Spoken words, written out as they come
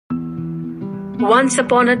Once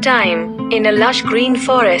upon a time, in a lush green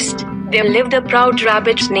forest, there lived a proud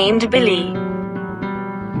rabbit named Billy.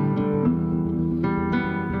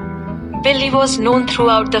 Billy was known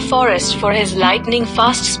throughout the forest for his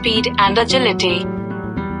lightning-fast speed and agility.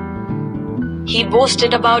 He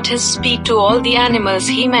boasted about his speed to all the animals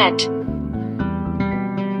he met.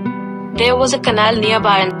 There was a canal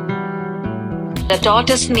nearby and a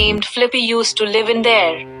tortoise named Flippy used to live in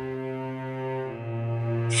there.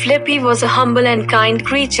 Flippy was a humble and kind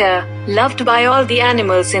creature, loved by all the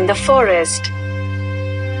animals in the forest.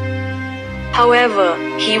 However,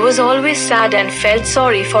 he was always sad and felt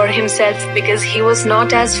sorry for himself because he was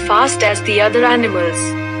not as fast as the other animals.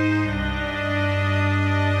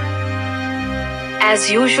 As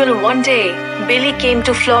usual, one day, Billy came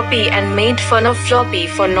to Floppy and made fun of Floppy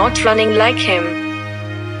for not running like him.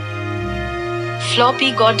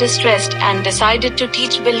 Floppy got distressed and decided to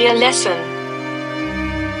teach Billy a lesson.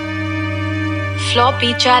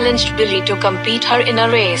 Floppy challenged Billy to compete her in a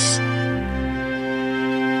race.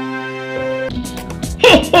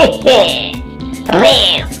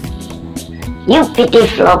 Race! You pity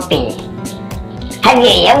Floppy. Have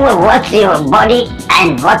you ever watched your body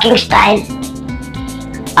and walking style?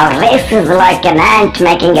 A race is like an ant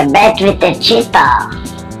making a bet with a cheetah.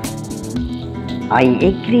 I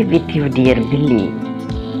agree with you, dear Billy.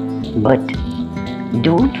 But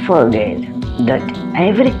don't forget that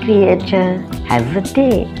every creature has a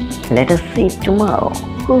day. Let us see tomorrow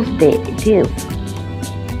whose day it is.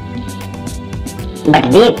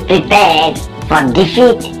 But be prepared for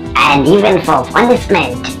defeat and even for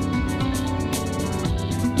punishment.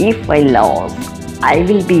 If I lose, I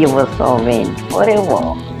will be your servant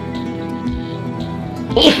forever.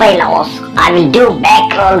 If I lose, I will do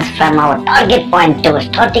back rolls from our target point to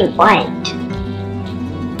starting point.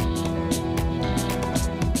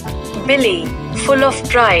 Billy, full of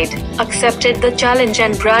pride, accepted the challenge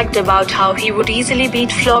and bragged about how he would easily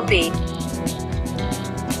beat Floppy.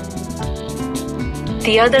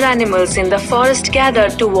 The other animals in the forest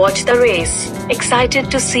gathered to watch the race, excited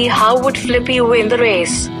to see how would Flippy win the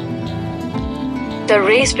race. The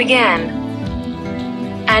race began,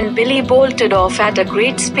 and Billy bolted off at a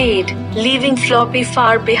great speed, leaving Floppy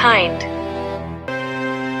far behind.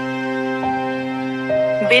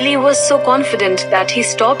 Billy was so confident that he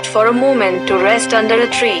stopped for a moment to rest under a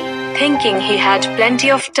tree, thinking he had plenty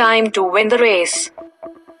of time to win the race.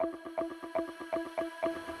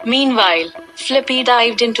 Meanwhile, Flippy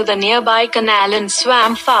dived into the nearby canal and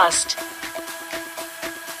swam fast.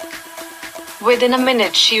 Within a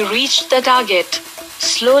minute she reached the target.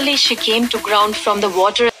 Slowly she came to ground from the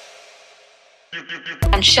water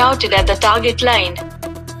and shouted at the target line.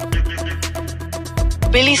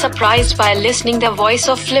 Billy, surprised by listening the voice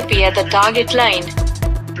of Flippy at the target line,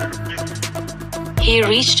 he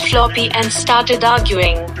reached Floppy and started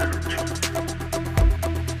arguing.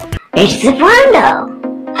 It's a wonder!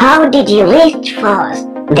 How did you reach first?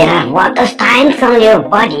 There are water stains on your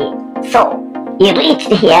body, so you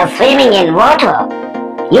reached here swimming in water.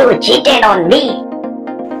 You cheated on me.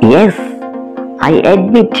 Yes, I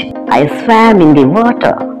admit I swam in the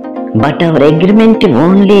water, but our agreement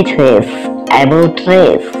only says about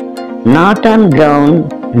race, not on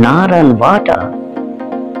ground nor on water.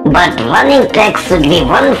 But running tracks should be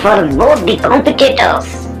one for both the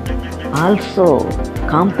competitors. Also,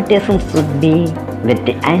 competition should be with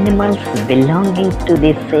the animals belonging to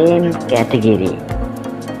the same category.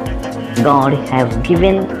 God has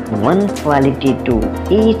given one quality to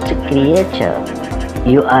each creature.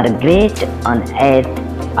 You are great on earth,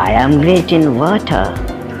 I am great in water.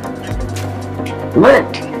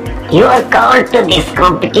 But you are called to this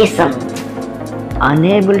competition.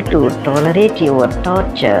 Unable to tolerate your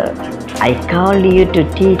torture, I called you to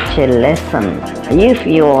teach a lesson. If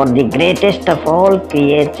you are the greatest of all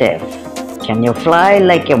creatures, can you fly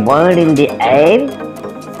like a bird in the air?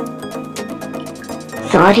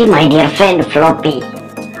 Sorry, my dear friend Floppy.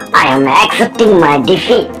 I am accepting my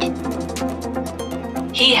defeat.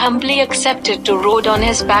 He humbly accepted to ride on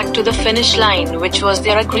his back to the finish line, which was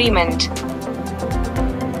their agreement.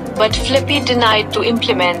 But Flippy denied to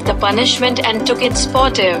implement the punishment and took it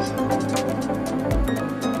sportive.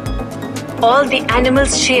 All the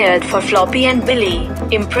animals cheered for Floppy and Billy,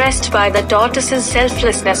 impressed by the tortoise's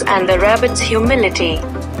selflessness and the rabbit's humility.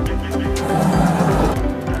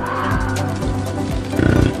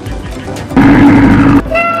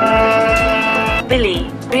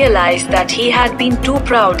 Billy realized that he had been too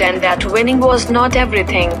proud and that winning was not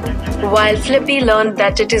everything, while Flippy learned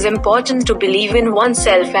that it is important to believe in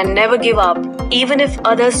oneself and never give up, even if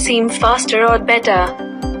others seem faster or better.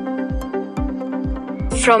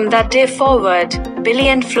 From that day forward, Billy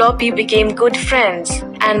and Floppy became good friends,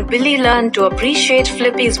 and Billy learned to appreciate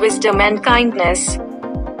Flippy's wisdom and kindness.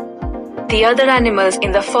 The other animals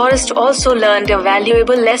in the forest also learned a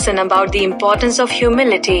valuable lesson about the importance of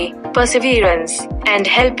humility, perseverance, and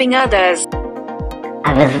helping others.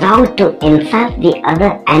 I was wrong to insult the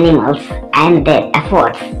other animals and their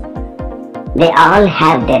efforts. They all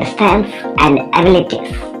have their strengths and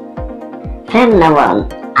abilities. From now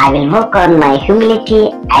on, I will work on my humility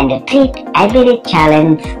and treat every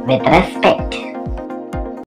challenge with respect.